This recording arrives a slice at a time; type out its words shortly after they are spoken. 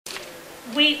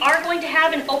we are going to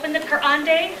have an Open the Quran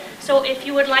Day, so if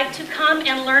you would like to come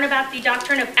and learn about the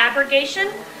doctrine of abrogation,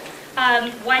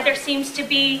 why there seems to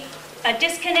be a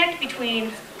disconnect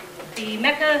between the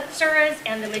Mecca surahs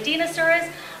and the Medina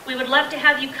surahs, we would love to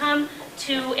have you come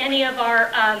to any of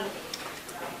our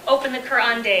Open the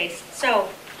Quran Days, so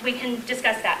we can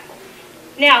discuss that.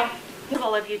 Now,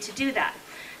 all of you to do that.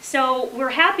 So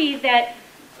we're happy that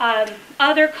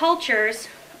other cultures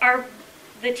are,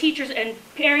 the teachers and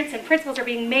parents and principals are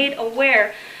being made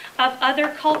aware of other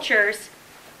cultures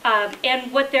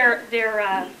and what their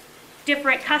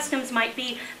different customs might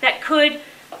be that could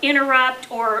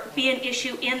interrupt or be an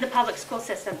issue in the public school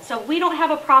system. So we don't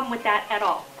have a problem with that at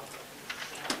all.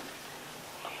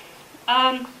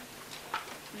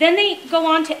 Then they go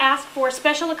on to ask for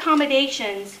special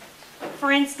accommodations,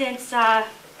 for instance,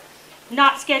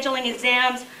 not scheduling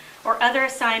exams or other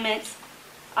assignments,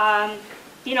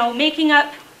 you know, making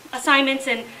up assignments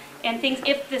and things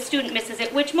if the student misses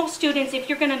it, which most students, if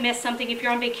you're going to miss something, if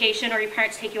you're on vacation or your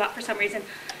parents take you out for some reason,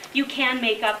 you can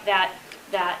make up that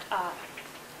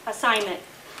assignment.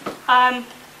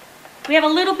 We have a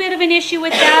little bit of an issue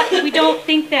with that. We don't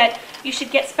think that you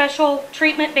should get special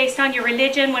treatment based on your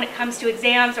religion when it comes to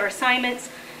exams or assignments,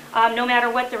 no matter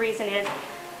what the reason is.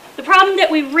 The problem that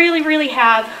we really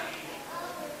have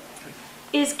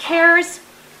is CAIR's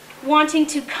wanting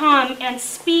to come and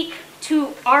speak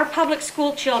to our public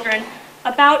school children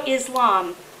about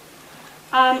Islam.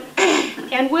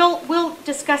 And we'll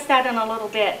discuss that in a little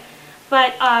bit.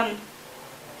 But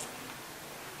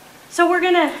so we're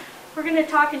gonna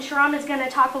talk, and Shahram is gonna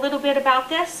talk a little bit about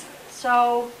this.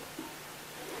 So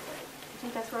I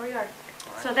think that's where we are.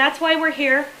 So that's why we're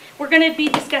here. We're going to be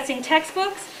discussing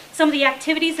textbooks, some of the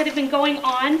activities that have been going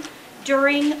on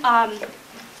during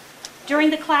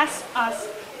the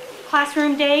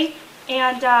classroom day,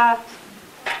 and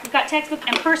we've got textbook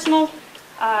and personal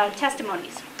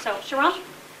testimonies. So, Shahram?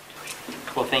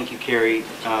 Well, thank you, Kerry.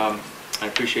 I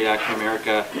appreciate Action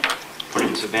America putting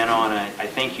this event on. I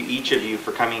thank you, each of you,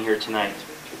 for coming here tonight,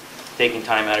 taking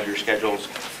time out of your schedules,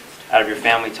 out of your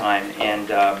family time,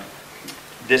 and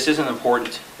this is an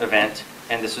important event,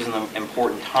 and this is an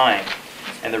important time.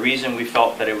 And the reason we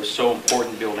felt that it was so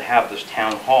important to be able to have this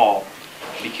town hall,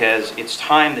 because it's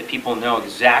time that people know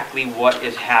exactly what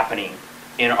is happening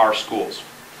in our schools.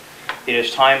 It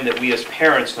is time that we as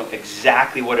parents know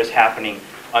exactly what is happening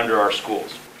under our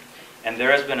schools. And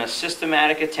there has been a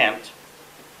systematic attempt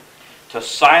to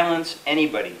silence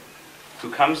anybody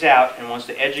who comes out and wants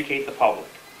to educate the public.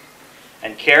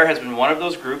 And CAIR has been one of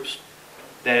those groups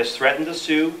that has threatened to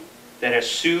sue, that has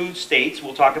sued states,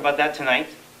 we'll talk about that tonight,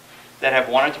 that have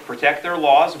wanted to protect their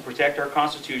laws and protect our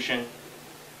Constitution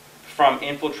from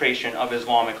infiltration of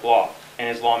Islamic law and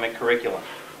Islamic curriculum.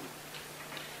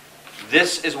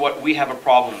 This is what we have a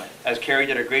problem with. As Kerry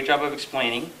did a great job of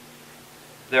explaining,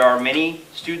 there are many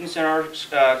students in our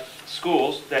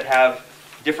schools that have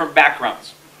different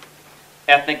backgrounds,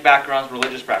 ethnic backgrounds,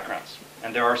 religious backgrounds.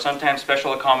 And there are sometimes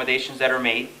special accommodations that are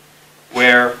made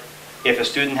where if a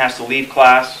student has to leave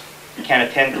class, can't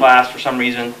attend class for some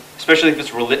reason, especially if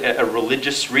it's a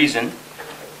religious reason,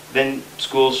 then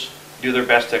schools do their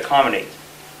best to accommodate.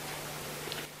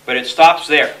 But it stops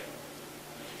there.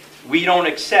 We don't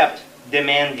accept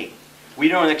demanding. We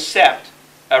don't accept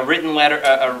a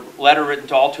letter written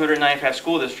to all 295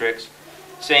 school districts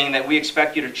saying that we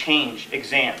expect you to change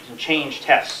exams and change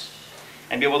tests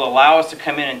and be able to allow us to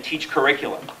come in and teach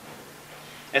curriculum.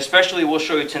 Especially, we'll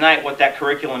show you tonight what that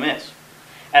curriculum is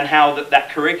and how that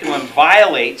curriculum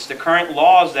violates the current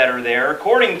laws that are there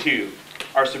according to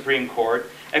our Supreme Court,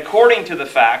 according to the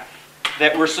fact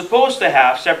that we're supposed to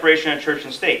have separation of church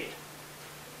and state.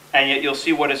 And yet you'll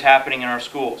see what is happening in our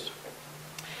schools.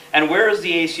 And where is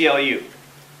the ACLU?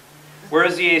 Where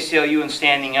is the ACLU in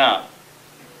standing up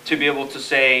to be able to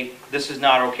say, this is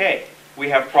not okay? We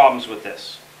have problems with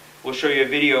this. We'll show you a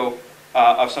video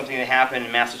of something that happened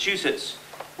in Massachusetts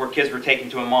where kids were taken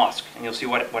to a mosque, and you'll see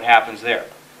what happens there.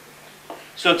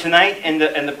 So tonight in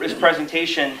this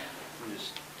presentation, let me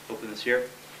just open this here,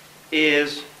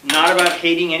 is not about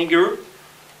hating any group.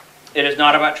 It is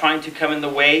not about trying to come in the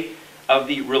way of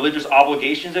the religious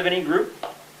obligations of any group.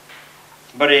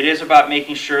 But it is about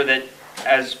making sure that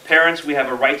as parents we have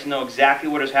a right to know exactly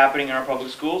what is happening in our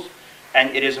public schools.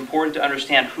 And it is important to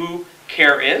understand who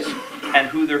CAIR is and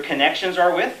who their connections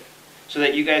are with, so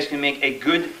that you guys can make a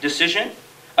good decision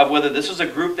of whether this is a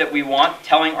group that we want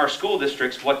telling our school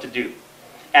districts what to do.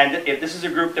 And if this is a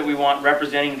group that we want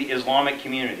representing the Islamic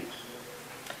community.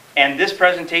 And this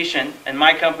presentation and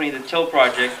my company, the TIL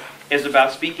Project, is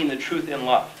about speaking the truth in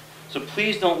love. So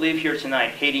please don't leave here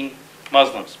tonight hating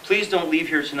Muslims. Please don't leave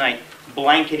here tonight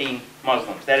blanketing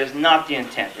Muslims. That is not the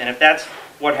intent. And if that's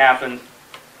what happened,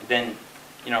 then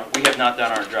we have not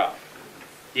done our job.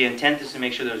 The intent is to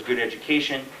make sure there's good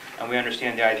education and we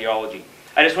understand the ideology.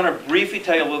 I just want to briefly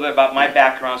tell you a little bit about my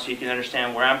background so you can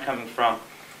understand where I'm coming from.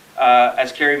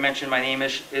 As Kerry mentioned, my name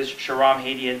is Shahram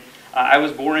Hadian. I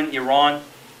was born in Iran.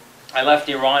 I left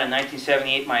Iran in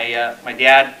 1978. My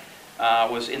dad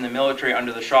was in the military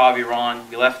under the Shah of Iran.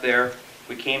 We left there.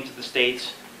 We came to the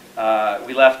States.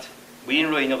 We left. We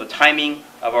didn't really know the timing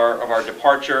of our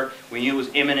departure. We knew it was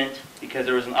imminent because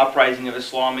there was an uprising of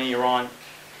Islam in Iran.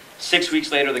 6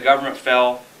 weeks later, the government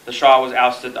fell. The Shah was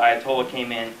ousted. The Ayatollah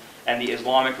came in, and the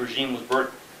Islamic regime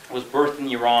was birthed in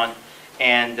Iran.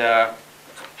 And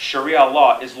Sharia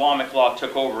law, Islamic law,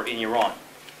 took over in Iran.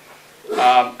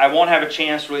 I won't have a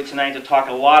chance really tonight to talk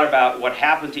a lot about what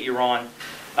happened to Iran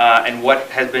and what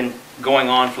has been going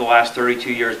on for the last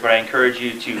 32 years, but I encourage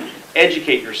you to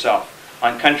educate yourself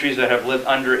on countries that have lived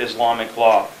under Islamic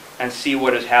law and see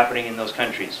what is happening in those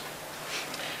countries.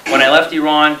 When I left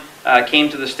Iran, came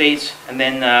to the States, and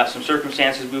then some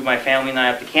circumstances moved my family and I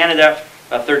up to Canada.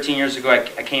 About 13 years ago,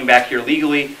 I came back here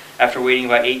legally after waiting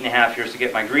about 8.5 years to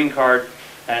get my green card,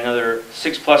 and another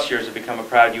 6+ years to become a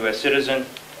proud U.S. citizen.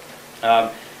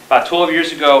 About 12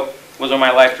 years ago was when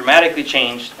my life dramatically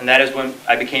changed, and that is when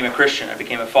I became a Christian. I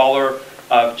became a follower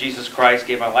of Jesus Christ,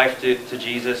 gave my life to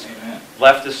Jesus,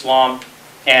 left Islam,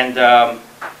 and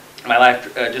my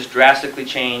life just drastically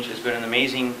changed. It's been an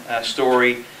amazing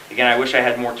story. Again, I wish I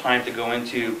had more time to go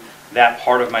into that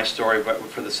part of my story, but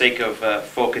for the sake of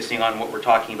focusing on what we're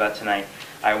talking about tonight,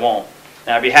 I won't.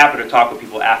 And I'd be happy to talk with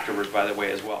people afterwards, by the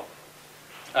way, as well.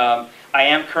 I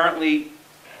am currently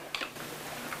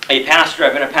a pastor.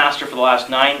 I've been a pastor for the last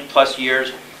 9+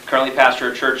 years, currently pastor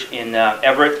at a church in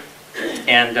Everett,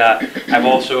 and I've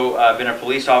also been a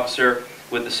police officer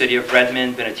with the city of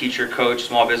Redmond, been a teacher, coach,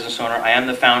 small business owner. I am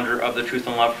the founder of the Truth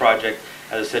and Love Project,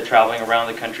 as I said, traveling around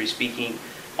the country speaking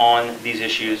on these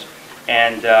issues.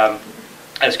 And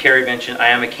as Kerry mentioned, I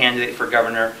am a candidate for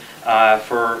governor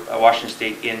for Washington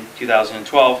State in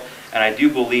 2012, and I do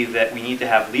believe that we need to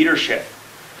have leadership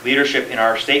in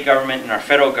our state government and our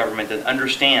federal government that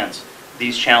understands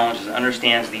these challenges and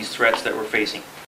understands these threats that we're facing.